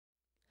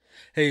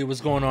Hey,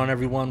 what's going on,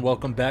 everyone?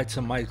 Welcome back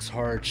to Mike's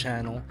Horror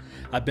Channel.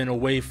 I've been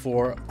away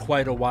for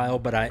quite a while,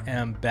 but I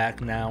am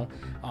back now.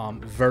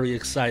 Very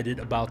excited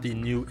about the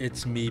new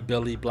It's Me,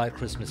 Billy Black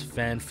Christmas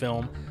fan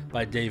film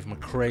by Dave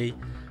McCray.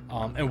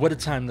 And what a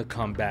time to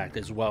come back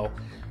as well.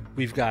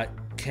 We've got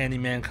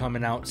Candyman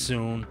coming out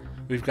soon.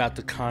 We've got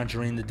The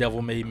Conjuring, The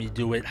Devil Made Me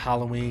Do It,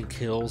 Halloween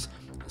Kills.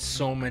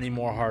 So many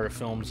more horror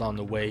films on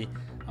the way.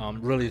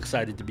 Really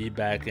excited to be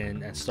back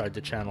and start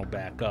the channel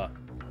back up.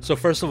 So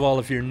first of all,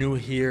 if you're new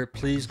here,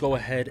 please go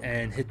ahead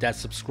and hit that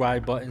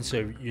subscribe button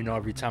so you know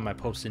every time I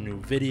post a new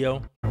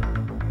video.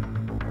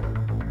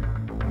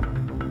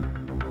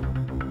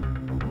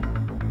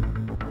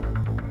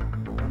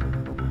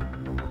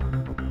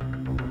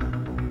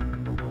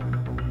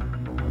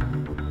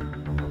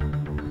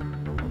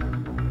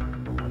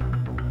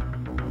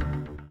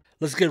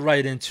 Let's get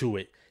right into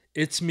it.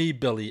 It's Me,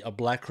 Billy, a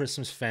Black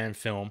Christmas fan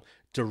film,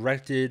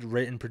 directed,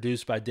 written,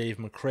 produced by Dave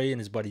McCray and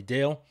his buddy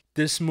Dale.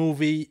 This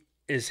movie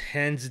is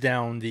hands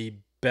down the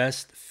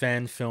best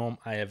fan film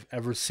I have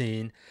ever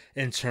seen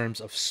in terms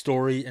of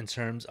story, in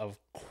terms of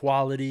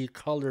quality,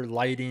 color,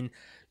 lighting,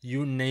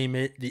 you name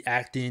it, the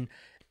acting.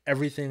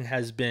 Everything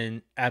has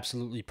been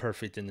absolutely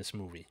perfect in this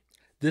movie.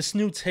 This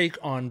new take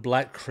on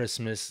Black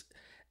Christmas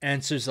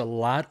answers a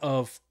lot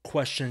of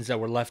questions that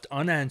were left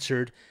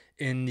unanswered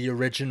in the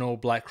original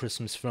Black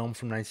Christmas film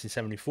from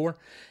 1974,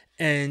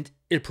 and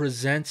it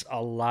presents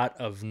a lot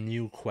of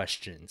new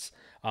questions.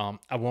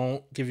 I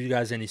won't give you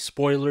guys any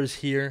spoilers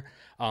here,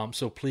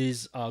 so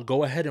please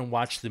go ahead and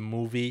watch the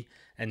movie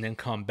and then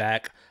come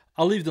back.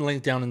 I'll leave the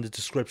link down in the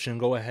description.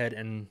 Go ahead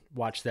and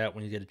watch that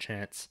when you get a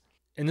chance.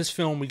 In this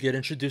film, we get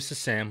introduced to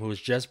Sam, who is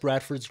Jess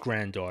Bradford's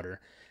granddaughter,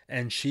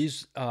 and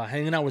she's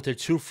hanging out with her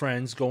two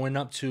friends, going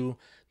up to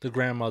the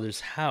grandmother's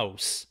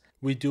house.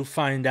 We do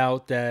find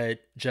out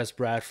that Jess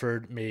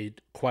Bradford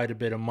made quite a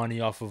bit of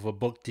money off of a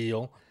book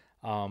deal,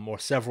 or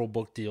several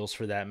book deals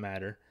for that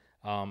matter.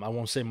 I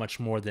won't say much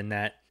more than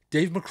that.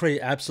 Dave McCray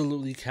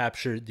absolutely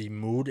captured the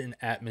mood and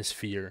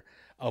atmosphere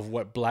of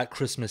what Black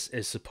Christmas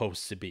is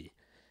supposed to be.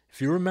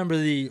 If you remember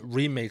the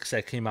remakes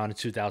that came out in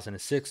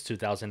 2006,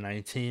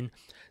 2019,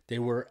 they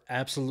were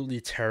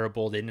absolutely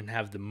terrible. They didn't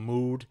have the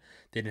mood,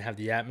 they didn't have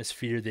the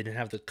atmosphere, they didn't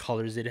have the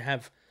colors, they didn't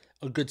have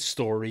a good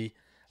story.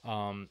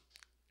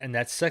 And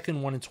that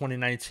second one in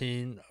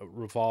 2019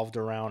 revolved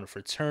around a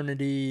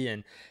fraternity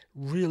and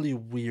really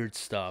weird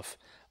stuff.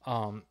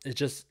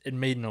 It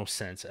made no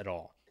sense at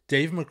all.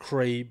 Dave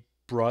McCray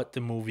brought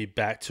the movie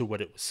back to what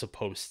it was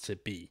supposed to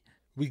be.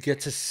 We get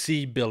to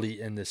see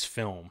Billy in this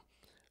film.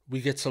 We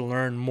get to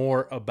learn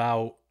more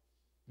about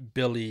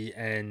Billy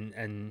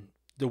and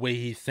the way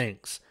he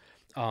thinks.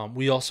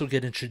 We also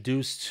get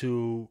introduced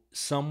to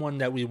someone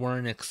that we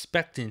weren't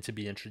expecting to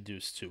be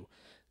introduced to.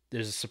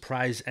 There's a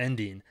surprise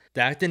ending.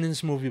 The acting in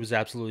this movie was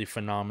absolutely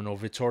phenomenal.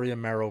 Victoria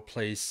Merrill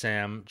plays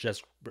Sam,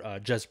 Jess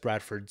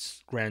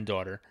Bradford's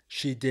granddaughter.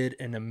 She did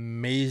an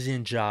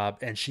amazing job,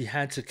 and she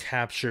had to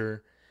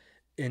capture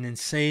an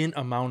insane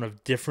amount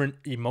of different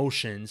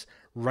emotions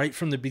right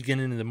from the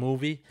beginning of the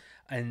movie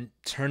and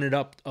turn it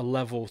up a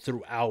level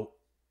throughout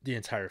the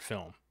entire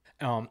film.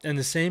 And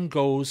the same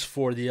goes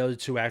for the other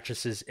two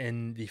actresses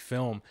in the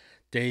film.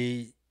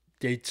 They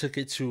took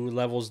it to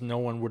levels no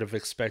one would have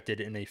expected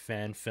in a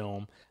fan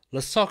film.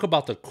 Let's talk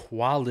about the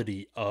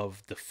quality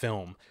of the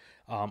film.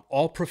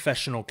 All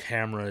professional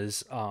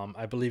cameras.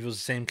 I believe it was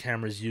the same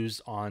cameras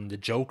used on The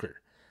Joker,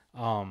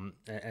 and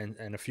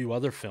a few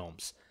other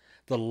films.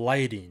 The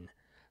lighting,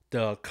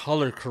 the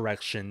color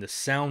correction, the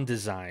sound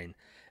design,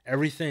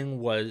 everything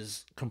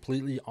was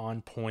completely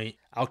on point.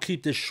 I'll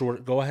keep this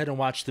short. Go ahead and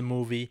watch the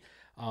movie.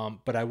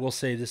 But I will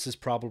say this is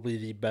probably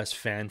the best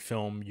fan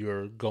film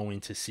you're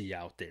going to see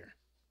out there.